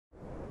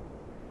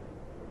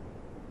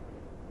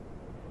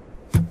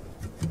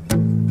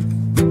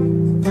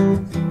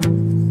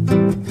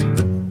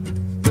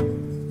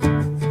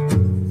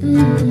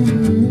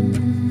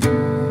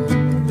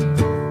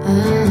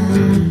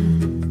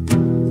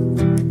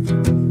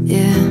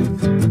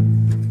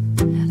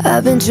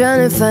I've been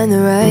trying to find the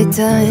right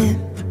time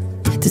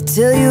to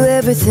tell you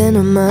everything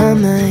on my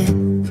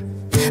mind,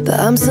 but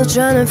I'm still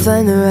trying to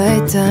find the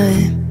right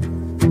time.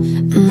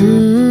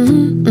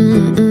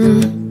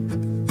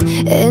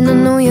 And I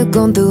know you're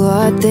going through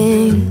hard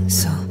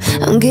things, so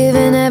I'm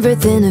giving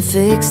everything to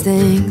fix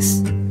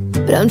things,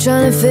 but I'm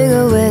trying to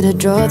figure where to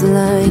draw the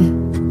line.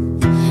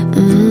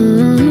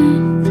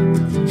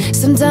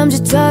 Sometimes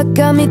your talk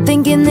got me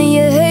thinking that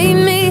you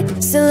hate me.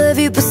 Still love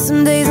you, but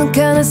some days I'm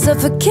kinda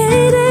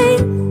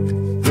suffocating.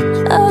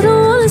 I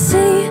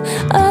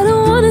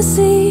don't wanna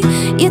see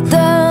you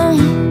down,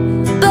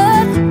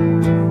 but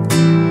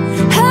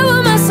how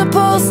am I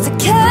supposed to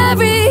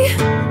carry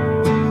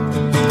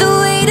the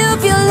weight of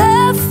your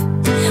love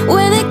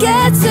when it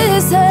gets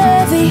this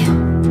heavy?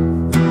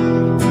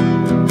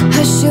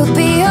 I should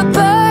be a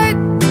bird,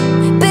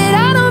 but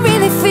I don't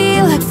really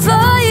feel like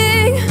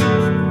flying,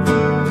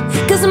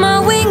 'cause my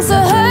wings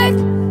are hurt.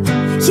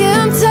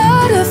 Yeah, I'm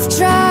tired of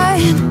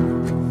trying.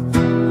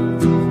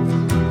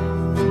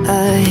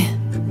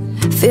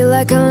 I feel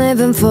like I'm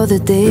living for the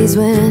days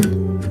when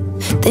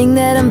think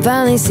that I'm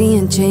finally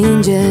seeing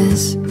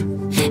changes,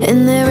 and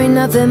there ain't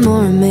nothing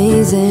more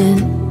amazing.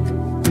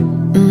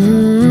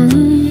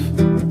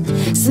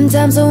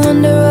 Sometimes I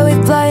wonder why we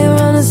fly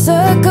around in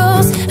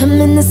circles. I'm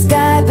in the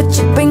sky, but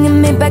you're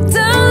bringing me back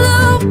down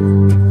low.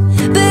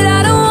 But I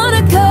don't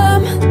wanna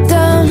come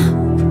down,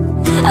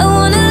 I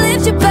wanna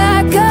lift you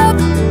back up.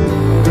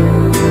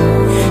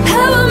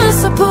 How am I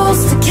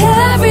supposed to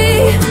carry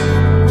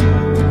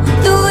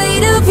the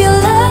weight of your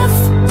love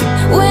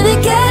when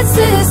it gets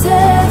this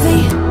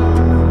heavy?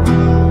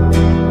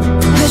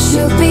 I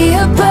should be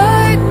a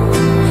bird,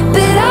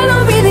 but I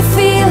don't really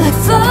feel like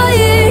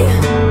flying,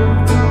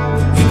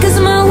 'cause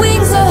my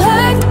wings are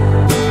hurt.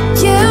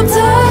 Yeah, I'm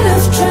tired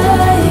of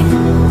trying.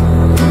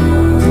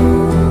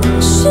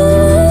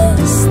 Should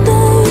I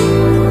stay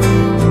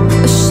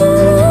or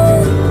should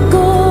I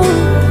go?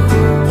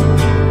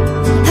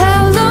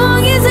 How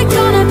long is it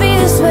gonna be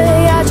this way?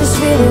 I just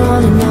really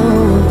wanna know.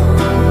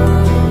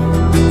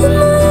 Am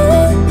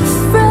I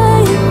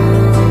afraid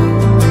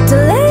to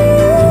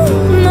let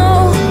you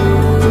know?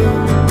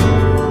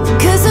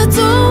 'Cause I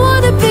don't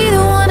wanna be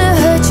the one to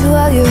hurt you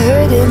while you're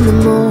hurting the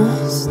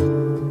most.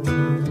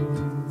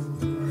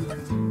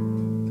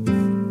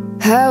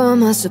 How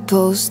am I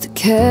supposed to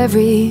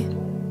carry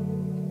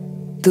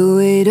the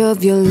weight of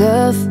your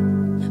love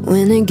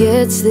when it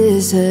gets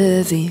this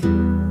heavy?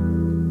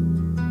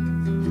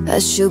 I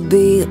should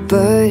be a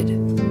bird,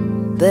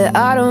 but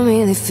I don't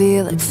really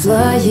feel like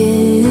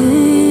flying.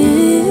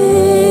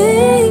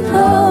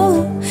 Oh,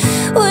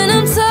 when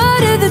I'm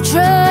tired of the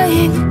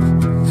trying.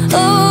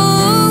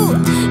 Oh,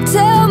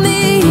 tell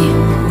me,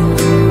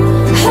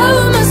 how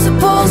am I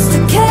supposed to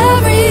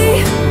carry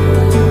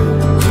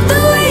the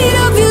weight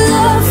of your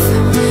love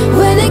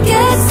when it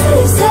gets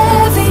this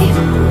heavy?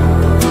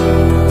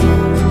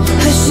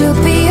 I should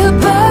be a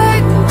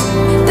bird,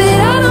 but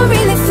I don't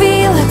really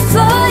feel like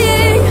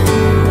flying,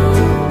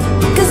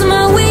 'cause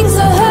my wings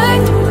are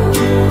hurt.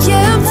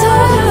 Yeah, I'm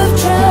tired of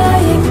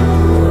trying.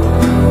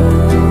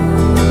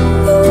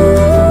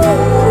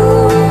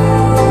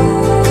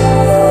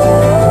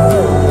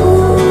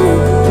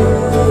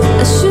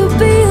 I should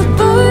be a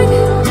bird.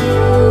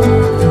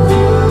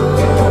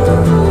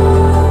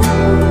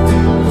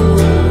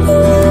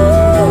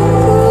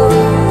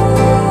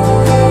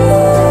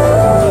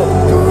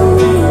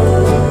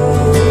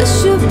 I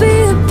should be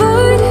a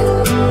bird.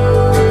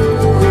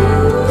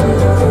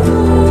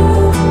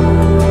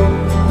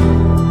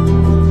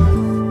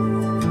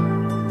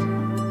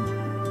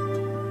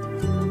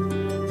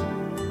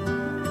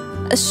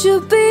 I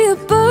should be a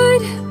bird.